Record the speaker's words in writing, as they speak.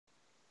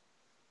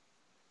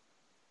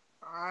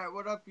Alright,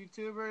 what up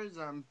YouTubers?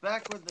 I'm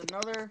back with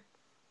another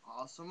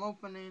awesome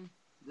opening.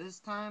 This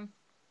time,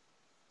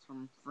 it's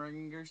from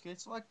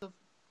Selective.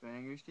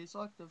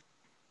 Selective.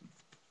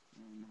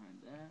 And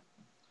behind that,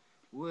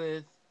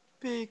 with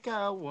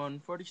PK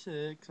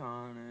 146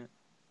 on it.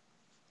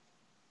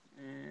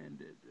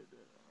 And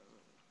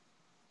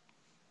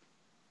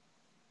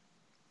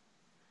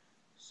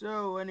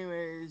so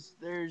anyways,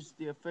 there's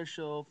the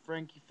official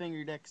Frankie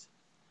Fingerdex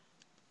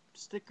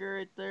sticker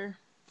right there.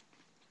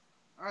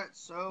 Alright,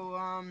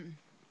 so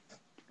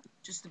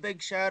just a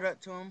big shout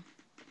out to him.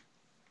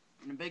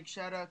 And a big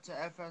shout out to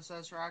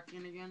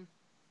fssrocking again,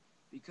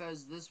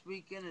 because this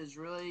weekend is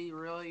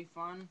really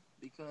fun,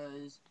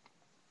 because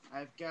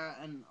I've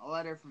gotten a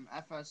letter from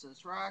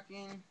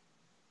fssrocking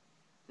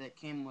that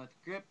came with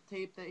grip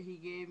tape that he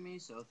gave me,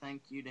 so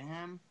thank you to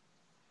him.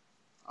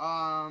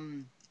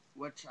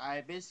 Which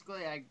I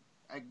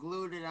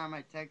glued it on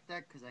my tech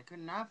deck because I could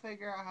not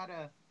figure out how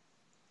to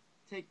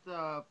take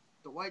the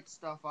white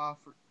stuff off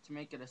to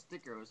make it a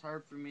sticker. It was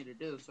hard for me to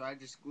do, so I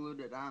just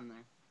glued it on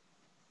there.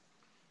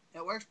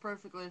 It works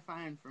perfectly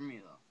fine for me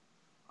though.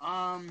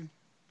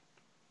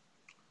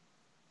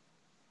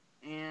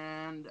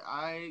 And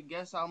I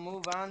guess I'll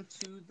move on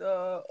to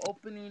the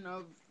opening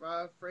of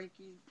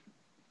Frankie's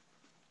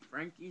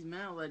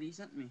mail that he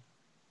sent me.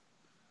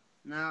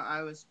 Now,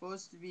 I was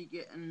supposed to be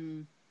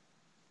getting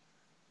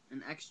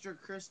an extra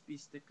crispy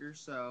sticker,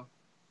 so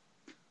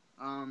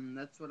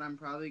that's what I'm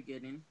probably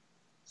getting.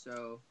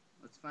 So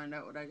let's find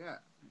out what I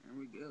got. Here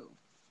we go.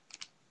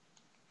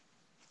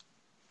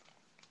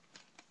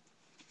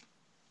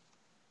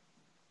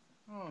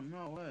 Oh,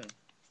 no way.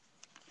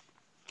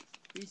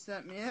 He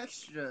sent me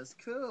extras.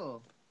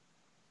 Cool.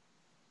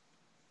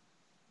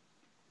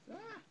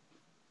 Ah.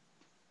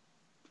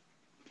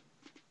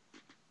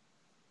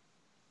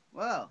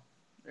 Well,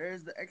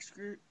 there's the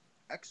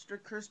extra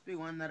crispy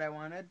one that I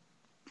wanted.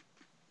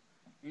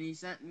 And he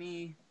sent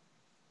me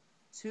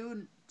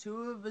two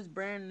of his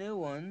brand new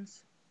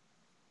ones.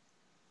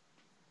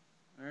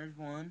 There's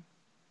one.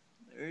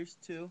 There's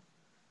two.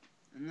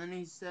 And then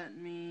he sent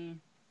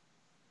me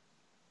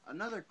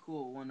another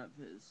cool one of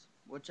his,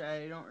 which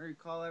I don't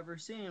recall ever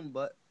seeing,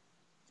 but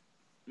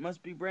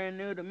must be brand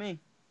new to me.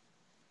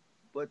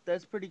 But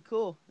that's pretty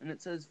cool. And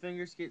it says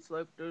Fingerskate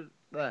Selective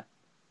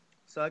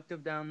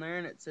down there,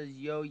 and it says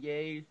yo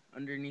yay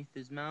underneath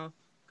his mouth,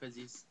 because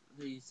he's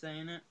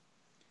saying it.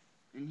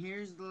 And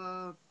here's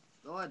the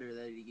letter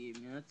that he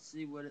gave me. Let's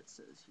see what it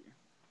says here.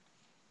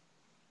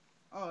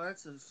 Oh,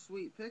 that's a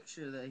sweet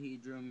picture that he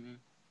drew me.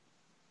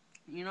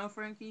 You know,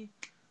 Frankie,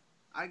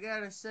 I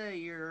gotta say,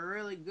 you're a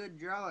really good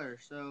drawer,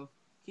 so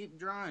keep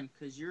drawing,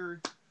 because you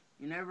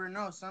never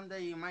know,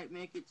 someday you might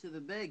make it to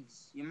the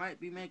bigs. You might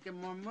be making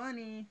more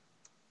money,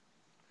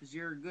 because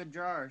you're a good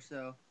drawer,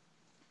 so.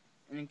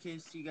 And in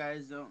case you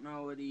guys don't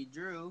know what he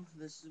drew,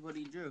 this is what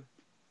he drew.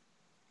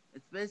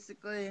 It's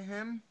basically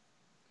him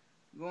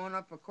going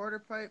up a quarter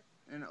pipe,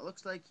 and it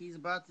looks like he's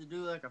about to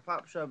do like a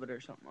pop shove it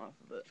or something off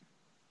of it.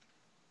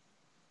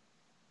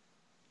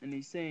 And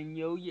he's saying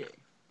yo yay.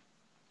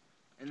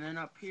 And then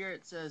up here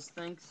it says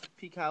thanks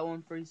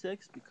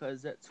PK146,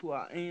 because that's who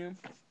I am.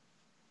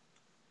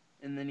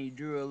 And then he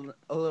drew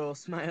a little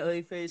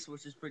smiley face,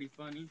 which is pretty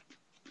funny.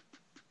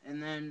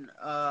 And then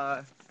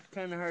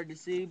kind of hard to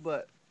see,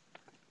 but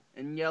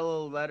in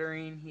yellow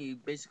lettering, he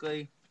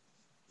basically,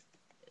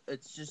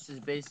 it's just his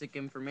basic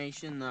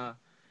information, the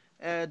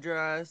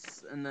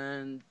address, and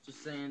then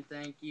just saying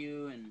thank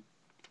you and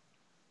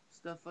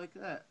stuff like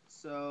that.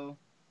 So,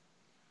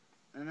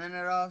 and then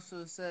it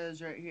also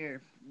says right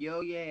here,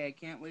 yo yay, I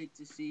can't wait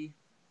to see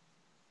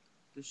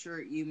the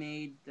shirt you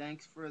made.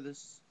 Thanks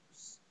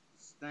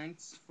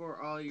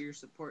for all your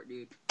support,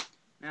 dude.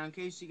 Now, in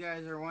case you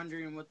guys are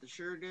wondering what the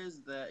shirt is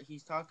that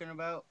he's talking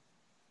about,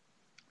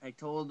 I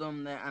told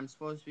him that I'm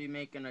supposed to be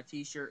making a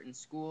t-shirt in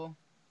school.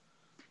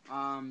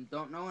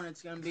 Don't know when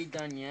it's gonna be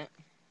done yet,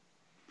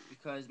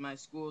 because my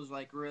school is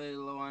like really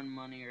low on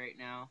money right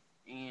now,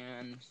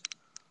 and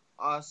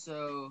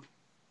also,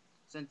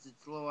 since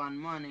it's low on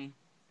money,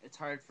 it's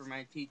hard for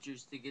my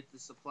teachers to get the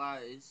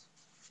supplies.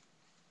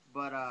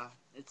 But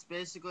it's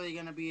basically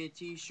gonna be a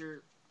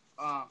t-shirt.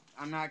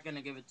 I'm not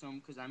gonna give it to him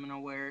because I'm gonna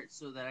wear it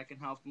so that I can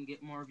help him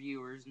get more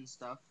viewers and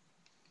stuff.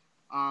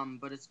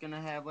 But it's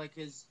gonna have like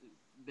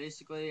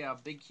basically a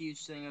big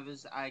huge thing of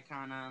his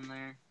icon on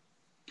there.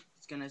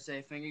 It's gonna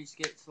say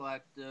Fingerskate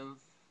Selective.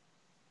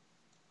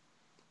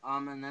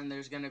 And then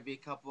there's gonna be a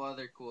couple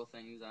other cool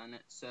things on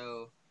it.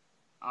 So,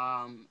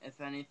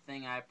 if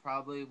anything, I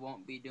probably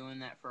won't be doing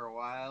that for a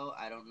while.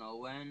 I don't know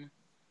when,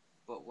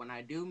 but when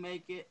I do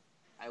make it,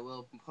 I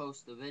will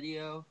post the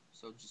video.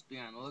 So just be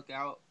on the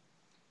lookout.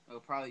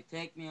 It'll probably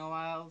take me a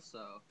while.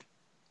 So,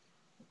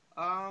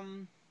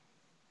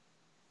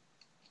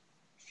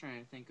 just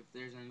trying to think if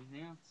there's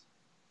anything else.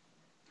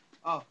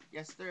 Oh,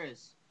 yes, there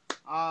is.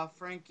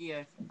 Frankie,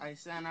 I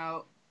sent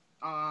out,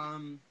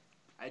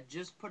 I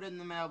just put in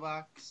the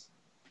mailbox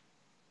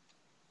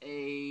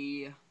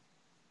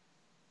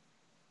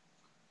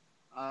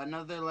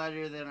another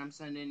letter that I'm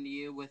sending to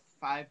you with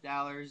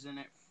 $5 in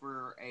it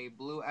for a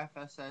blue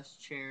FSS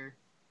chair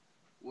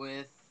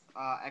with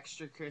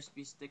extra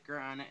crispy sticker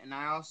on it. And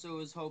I also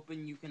was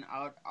hoping you can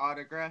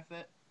autograph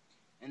it.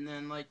 And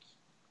then like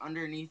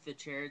underneath the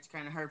chair, it's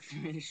kind of hard for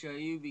me to show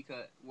you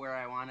because where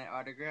I want it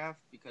autographed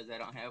because I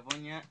don't have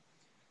one yet.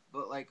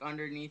 But like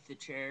underneath the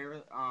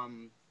chair,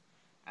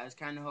 I was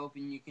kind of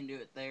hoping you can do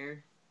it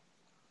there.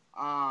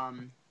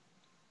 And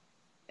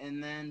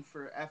then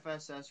for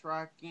FSS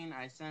Rocking,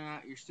 I sent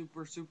out your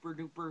super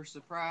duper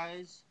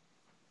surprise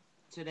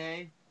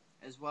today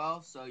as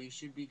well, so you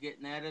should be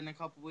getting that in a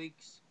couple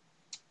weeks.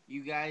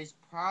 You guys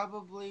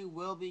probably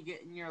will be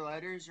getting your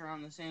letters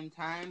around the same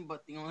time,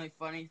 but the only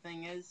funny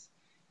thing is,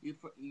 you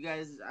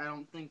guys I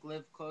don't think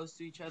live close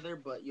to each other,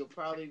 but you'll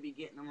probably be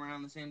getting them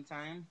around the same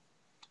time.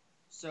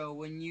 So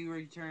when you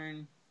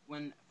return,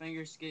 when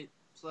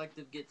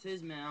Selective gets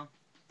his mail,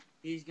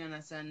 he's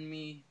gonna send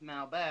me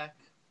mail back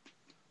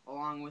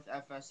along with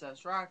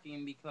FSS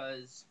Rocking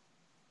because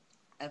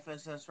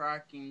FSS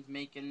Rocking's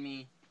making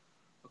me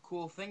a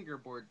cool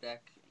fingerboard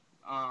deck.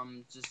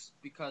 Just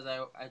because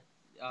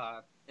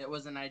it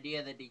was an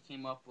idea that he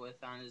came up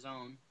with on his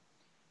own,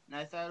 and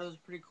I thought it was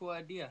a pretty cool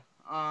idea.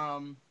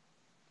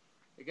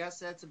 I guess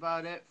that's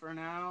about it for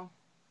now.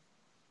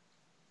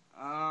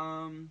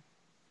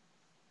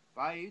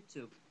 Bye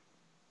YouTube.